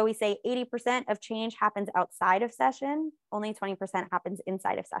 We always say 80% of change happens outside of session. Only 20% happens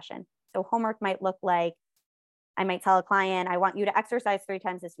inside of session. So homework might look like, I might tell a client, I want you to exercise 3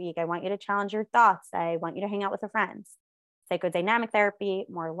 times this week. I want you to challenge your thoughts. I want you to hang out with your friends. Psychodynamic therapy,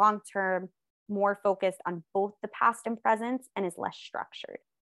 more long-term, more focused on both the past and present, and is less structured.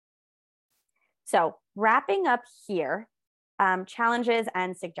 So wrapping up here, challenges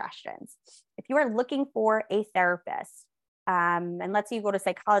and suggestions. If you are looking for a therapist, and let's say you go to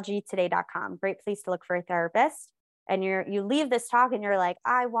psychologytoday.com, great place to look for a therapist, and you leave this talk and you're like,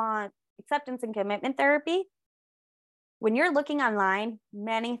 I want acceptance and commitment therapy. When you're looking online,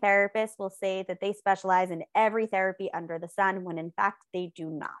 many therapists will say that they specialize in every therapy under the sun, when in fact they do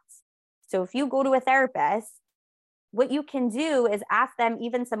not. So if you go to a therapist, what you can do is ask them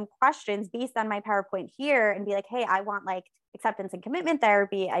even some questions based on my PowerPoint here and be like, hey, I want like acceptance and commitment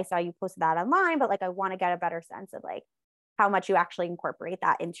therapy. I saw you posted that online, but like I want to get a better sense of like how much you actually incorporate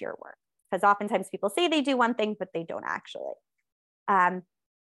that into your work. Because oftentimes people say they do one thing, but they don't actually.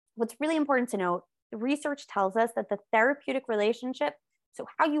 What's really important to note, the research tells us that the therapeutic relationship, so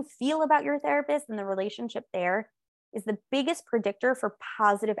how you feel about your therapist and the relationship there, is the biggest predictor for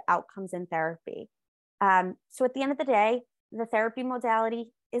positive outcomes in therapy. So at the end of the day, the therapy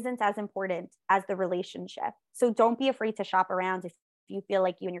modality isn't as important as the relationship. So don't be afraid to shop around if you feel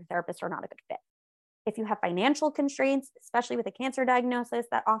like you and your therapist are not a good fit. If you have financial constraints, especially with a cancer diagnosis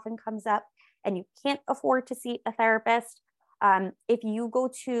that often comes up, and you can't afford to see a therapist, if you go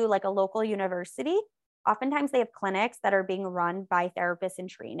to like a local university, oftentimes they have clinics that are being run by therapists in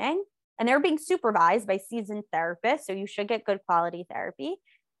training, and they're being supervised by seasoned therapists. So you should get good quality therapy.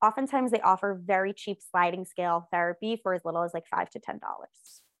 Oftentimes they offer very cheap sliding scale therapy for as little as like $5 to $10.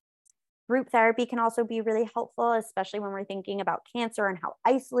 Group therapy can also be really helpful, especially when we're thinking about cancer and how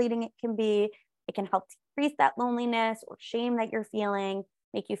isolating it can be. It can help decrease that loneliness or shame that you're feeling,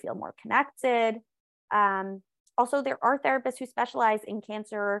 make you feel more connected. Also, there are therapists who specialize in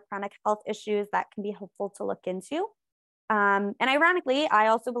cancer or chronic health issues that can be helpful to look into. And ironically, I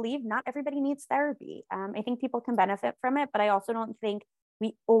also believe not everybody needs therapy. I think people can benefit from it, but I also don't think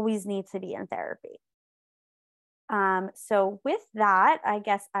we always need to be in therapy. So with that, I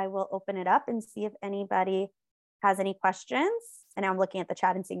guess I will open it up and see if anybody has any questions. And I'm looking at the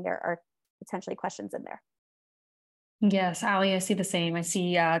chat and seeing there are potentially questions in there. Yes, Allie, I see the same. I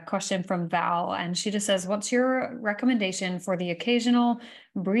see a question from Val, and she just says, what's your recommendation for the occasional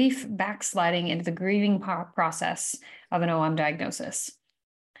brief backsliding into the grieving process of an OM diagnosis?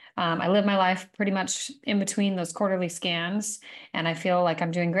 I live my life pretty much in between those quarterly scans, and I feel like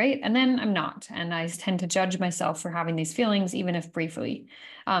I'm doing great, and then I'm not. And I tend to judge myself for having these feelings, even if briefly.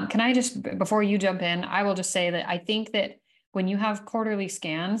 Can I just, before you jump in, I will just say that I think that when you have quarterly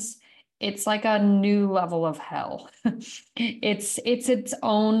scans, it's like a new level of hell. It's its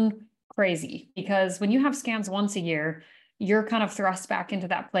own crazy, because when you have scans once a year, you're kind of thrust back into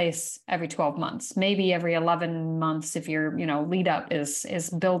that place every 12 months, maybe every 11 months if your, lead up is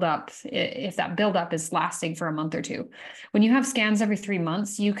build up, if that build up is lasting for a month or two. When you have scans every 3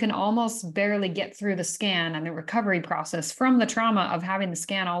 months, you can almost barely get through the scan and the recovery process from the trauma of having the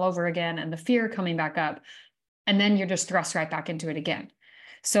scan all over again and the fear coming back up. And then you're just thrust right back into it again.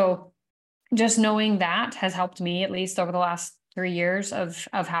 So just knowing that has helped me, at least over the last 3 years of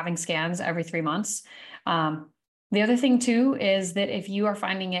having scans every 3 months. The other thing too is that if you are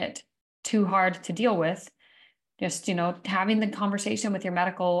finding it too hard to deal with, just, having the conversation with your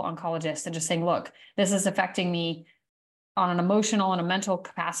medical oncologist and just saying, look, this is affecting me on an emotional and a mental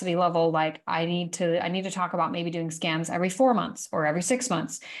capacity level. Like I need to talk about maybe doing scans every 4 months or every 6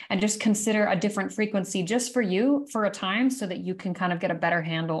 months, and just consider a different frequency just for you for a time, so that you can kind of get a better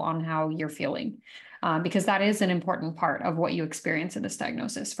handle on how you're feeling. Because that is an important part of what you experience in this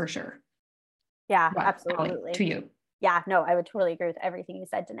diagnosis for sure. Yeah, But, absolutely. Allie, to you. Yeah, no, I would totally agree with everything you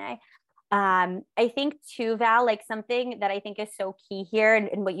said, Danae. I think too, Val, like something that I think is so key here,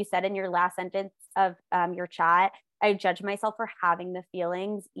 and what you said in your last sentence of your chat, I judge myself for having the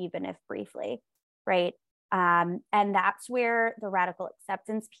feelings, even if briefly, right? And that's where the radical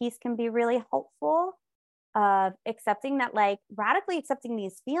acceptance piece can be really helpful, of accepting that, like radically accepting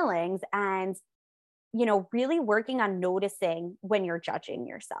these feelings, and, really working on noticing when you're judging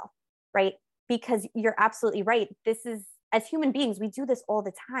yourself, right? Because you're absolutely right. This is, as human beings, we do this all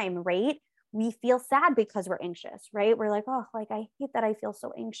the time, right? We feel sad because we're anxious, right? We're like, oh, like, I hate that I feel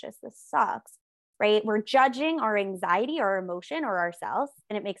so anxious. This sucks, right? We're judging our anxiety, our emotion, or ourselves,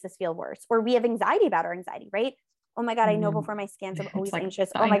 and it makes us feel worse. Or we have anxiety about our anxiety, right? Oh my God, I know before my scans, I'm always anxious.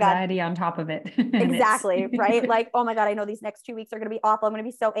 Oh my God. Anxiety on top of it. Exactly, right? Like, oh my God, I know these next 2 weeks are going to be awful. I'm going to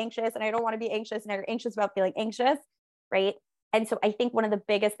be so anxious, and I don't want to be anxious, and you're anxious about feeling anxious, right? And so I think one of the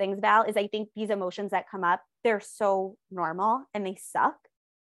biggest things, Val, is I think these emotions that come up, they're so normal and they suck.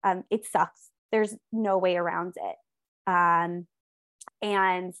 It sucks. There's no way around it.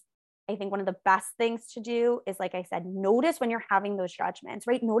 And I think one of the best things to do is, like I said, notice when you're having those judgments,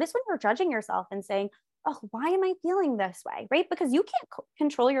 right? Notice when you're judging yourself and saying, oh, why am I feeling this way, right? Because you can't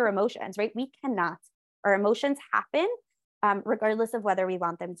control your emotions, right? We cannot. Our emotions happen regardless of whether we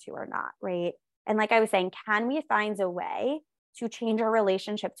want them to or not, right? And like I was saying, can we find a way to change our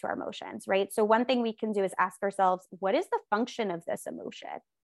relationship to our emotions, right? So one thing we can do is ask ourselves, what is the function of this emotion,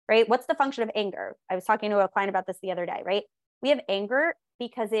 right? What's the function of anger? I was talking to a client about this the other day, right? We have anger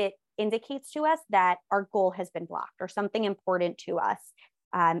because it indicates to us that our goal has been blocked, or something important to us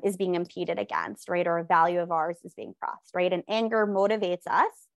is being impeded against, right? Or a value of ours is being crossed, right? And anger motivates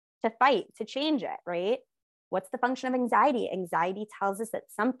us to fight, to change it, right? What's the function of anxiety? Anxiety tells us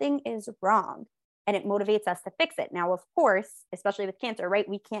that something is wrong, and it motivates us to fix it. Now, of course, especially with cancer, right?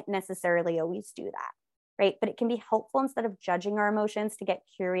 We can't necessarily always do that, right? But it can be helpful, instead of judging our emotions, to get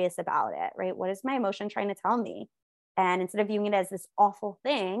curious about it, right? What is my emotion trying to tell me? And instead of viewing it as this awful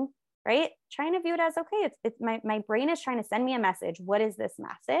thing, right? Trying to view it as, okay, it's my brain is trying to send me a message. What is this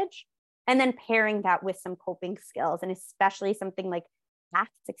message? And then pairing that with some coping skills, and especially something like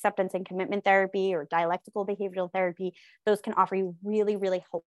acceptance and commitment therapy or dialectical behavioral therapy. Those can offer you really, really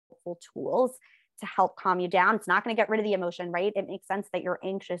helpful tools to help calm you down. It's not going to get rid of the emotion, right? It makes sense that you're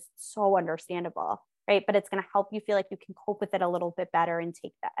anxious. So understandable, right? But it's going to help you feel like you can cope with it a little bit better and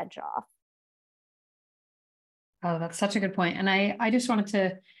take the edge off. Oh, that's such a good point. And I just wanted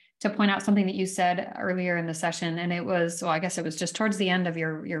to point out something that you said earlier in the session. And it was, well, I guess it was just towards the end of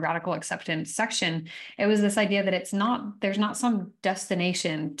your radical acceptance section. It was this idea that there's not some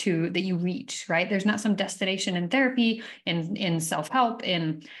destination that you reach, right? There's not some destination in therapy, in self-help,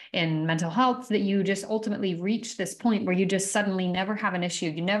 in mental health, that you just ultimately reach this point where you just suddenly never have an issue.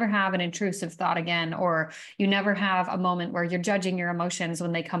 You never have an intrusive thought again, or you never have a moment where you're judging your emotions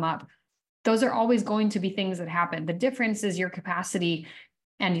when they come up. Those are always going to be things that happen. The difference is your capacity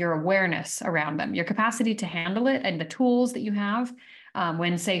and your awareness around them, your capacity to handle it, and the tools that you have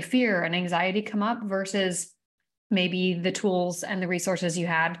when, say, fear and anxiety come up, versus maybe the tools and the resources you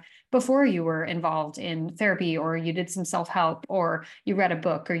had before you were involved in therapy, or you did some self-help, or you read a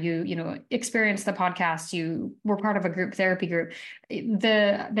book, or you experienced the podcast, you were part of a group therapy group.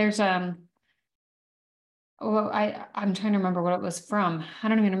 Well, I'm trying to remember what it was from. I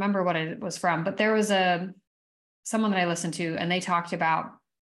don't even remember what it was from, but there was someone that I listened to, and they talked about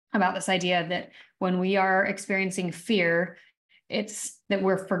this idea that when we are experiencing fear, it's that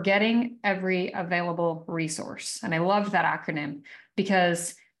we're forgetting every available resource. And I love that acronym,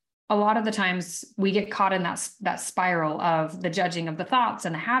 because a lot of the times we get caught in that spiral of the judging of the thoughts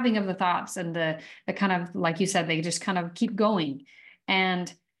and the having of the thoughts, and the kind of, like you said, they just kind of keep going.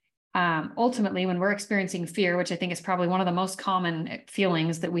 And ultimately, when we're experiencing fear, which I think is probably one of the most common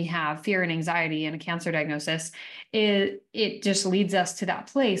feelings that we have, fear and anxiety in a cancer diagnosis, it just leads us to that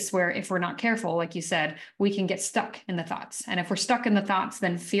place where, if we're not careful, like you said, we can get stuck in the thoughts. And if we're stuck in the thoughts,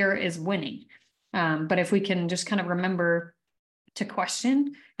 then fear is winning. But if we can just kind of remember to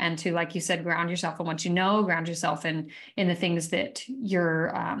question and to, like you said, ground yourself in what you know, ground yourself in the things that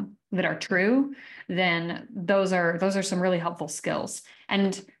that are true, then those are some really helpful skills.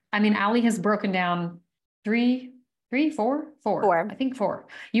 And I mean, Allie has broken down four. I think four.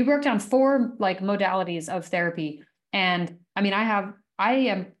 You broke down four like modalities of therapy. And I mean, I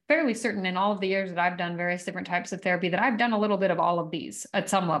am fairly certain in all of the years that I've done various different types of therapy that I've done a little bit of all of these at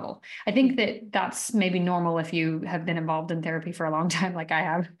some level. I think that that's maybe normal if you have been involved in therapy for a long time, like I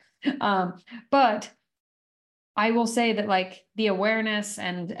have. But I will say that, like, the awareness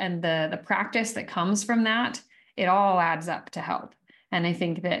and the practice that comes from that, it all adds up to help. And I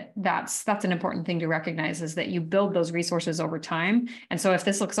think that that's an important thing to recognize, is that you build those resources over time. And so if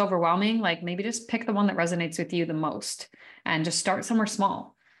this looks overwhelming, like, maybe just pick the one that resonates with you the most and just start somewhere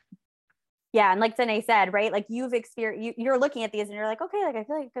small. Yeah. And like Danae said, right, like, you've experienced, you're looking at these and you're like, okay, like, I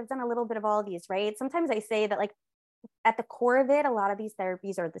feel like I've done a little bit of all of these, right? Sometimes I say that, like, at the core of it, a lot of these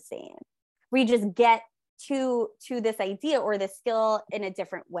therapies are the same. We just get to this idea or this skill in a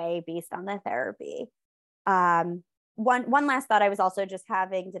different way based on the therapy. One last thought I was also just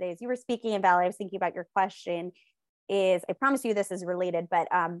having today, as you were speaking about, I was thinking about your question, is, I promise you this is related, but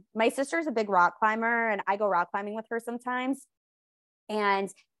my sister's a big rock climber, and I go rock climbing with her sometimes, and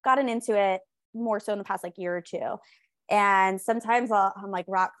gotten into it more so in the past like year or two. And sometimes I'm like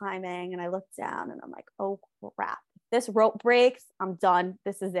rock climbing and I look down and I'm like, oh crap, this rope breaks, I'm done,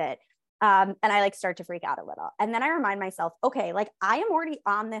 this is it. And I like start to freak out a little. And then I remind myself, okay, like, I am already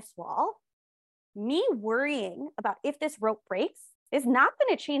on this wall. Me worrying about if this rope breaks is not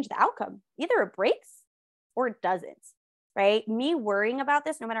going to change the outcome. Either it breaks or it doesn't, right? Me worrying about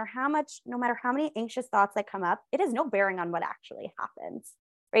this, no matter how many anxious thoughts that come up, it has no bearing on what actually happens,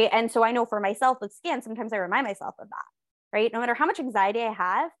 right? And so I know for myself with scan, sometimes I remind myself of that, right? No matter how much anxiety I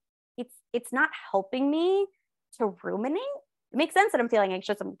have, it's not helping me to ruminate. It makes sense that I'm feeling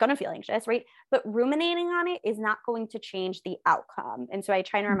anxious. I'm going to feel anxious, right? But ruminating on it is not going to change the outcome. And so I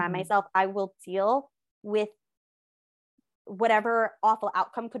try to remind myself, I will deal with whatever awful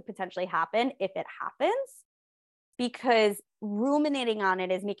outcome could potentially happen if it happens, because ruminating on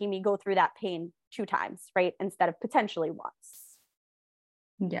it is making me go through that pain 2 times, right? Instead of potentially once.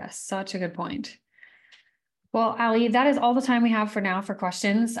 Yes, such a good point. Well, Allie, that is all the time we have for now for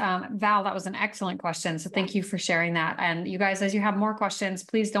questions. Val, that was an excellent question. So thank you for sharing that. And you guys, as you have more questions,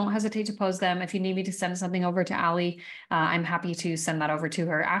 please don't hesitate to pose them. If you need me to send something over to Allie, I'm happy to send that over to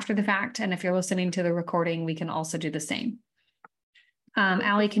her after the fact. And if you're listening to the recording, we can also do the same.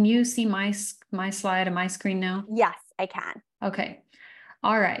 Allie, can you see my slide and my screen now? Yes, I can. Okay.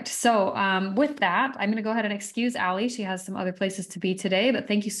 All right. So with that, I'm going to go ahead and excuse Allie. She has some other places to be today, but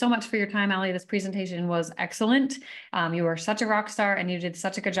thank you so much for your time, Allie. This presentation was excellent. You were such a rock star, and you did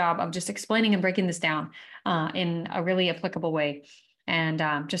such a good job of just explaining and breaking this down in a really applicable way.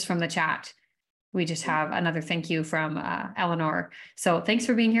 And just from the chat, we just have another thank you from Eleanor. So thanks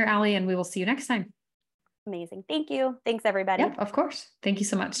for being here, Allie, and we will see you next time. Amazing. Thank you. Thanks, everybody. Yep, of course. Thank you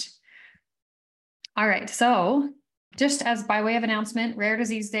so much. All right. So just as by way of announcement, Rare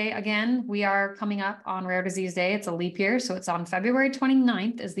Disease Day, again, we are coming up on Rare Disease Day. It's a leap year, so it's on February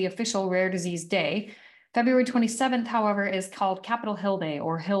 29th is the official Rare Disease Day. February 27th, however, is called Capitol Hill Day,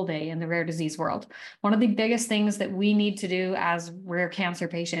 or Hill Day in the rare disease world. One of the biggest things that we need to do as rare cancer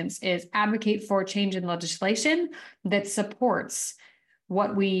patients is advocate for change in legislation that supports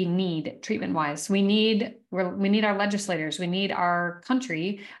what we need treatment-wise. We need our legislators, we need our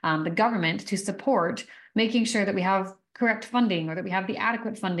country, the government, to support making sure that we have correct funding, or that we have the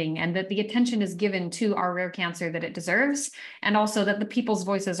adequate funding, and that the attention is given to our rare cancer that it deserves, and also that the people's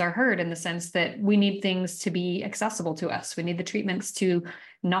voices are heard, in the sense that we need things to be accessible to us. We need the treatments to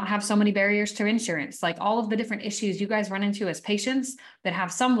not have so many barriers to insurance, like all of the different issues you guys run into as patients that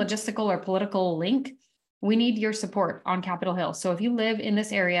have some logistical or political link. We need your support on Capitol Hill. So if you live in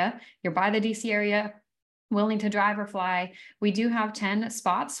this area, you're by the DC area, willing to drive or fly, we do have 10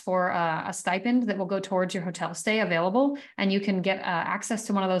 spots for a stipend that will go towards your hotel stay available. And you can get access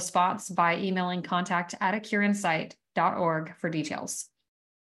to one of those spots by emailing contact@acureInsight.org for details.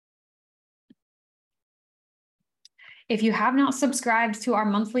 If you have not subscribed to our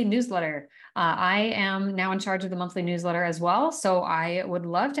monthly newsletter, I am now in charge of the monthly newsletter as well. So I would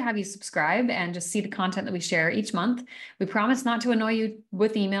love to have you subscribe and just see the content that we share each month. We promise not to annoy you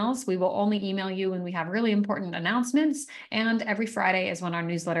with emails. We will only email you when we have really important announcements. And every Friday is when our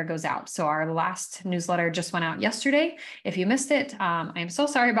newsletter goes out. So our last newsletter just went out yesterday. If you missed it, I am so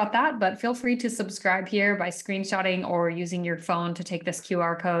sorry about that, but feel free to subscribe here by screenshotting or using your phone to take this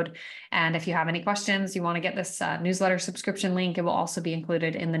QR code. And if you have any questions, you want to get this newsletter subscription link, it will also be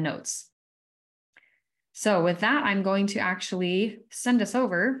included in the notes. So with that, I'm going to actually send us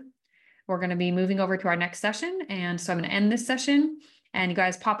over. We're going to be moving over to our next session. And so I'm going to end this session and you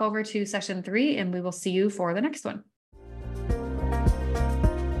guys pop over to session 3 and we will see you for the next one.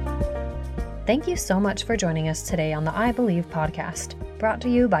 Thank you so much for joining us today on the I Believe podcast, brought to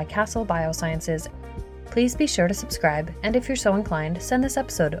you by Castle Biosciences. Please be sure to subscribe, and if you're so inclined, send this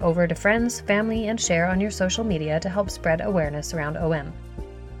episode over to friends, family, and share on your social media to help spread awareness around OM.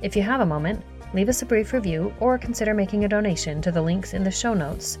 If you have a moment, leave us a brief review or consider making a donation to the links in the show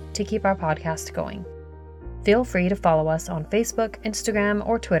notes to keep our podcast going. Feel free to follow us on Facebook, Instagram,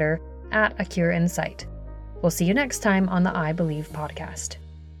 or Twitter @AcureInsight. We'll see you next time on the I Believe podcast.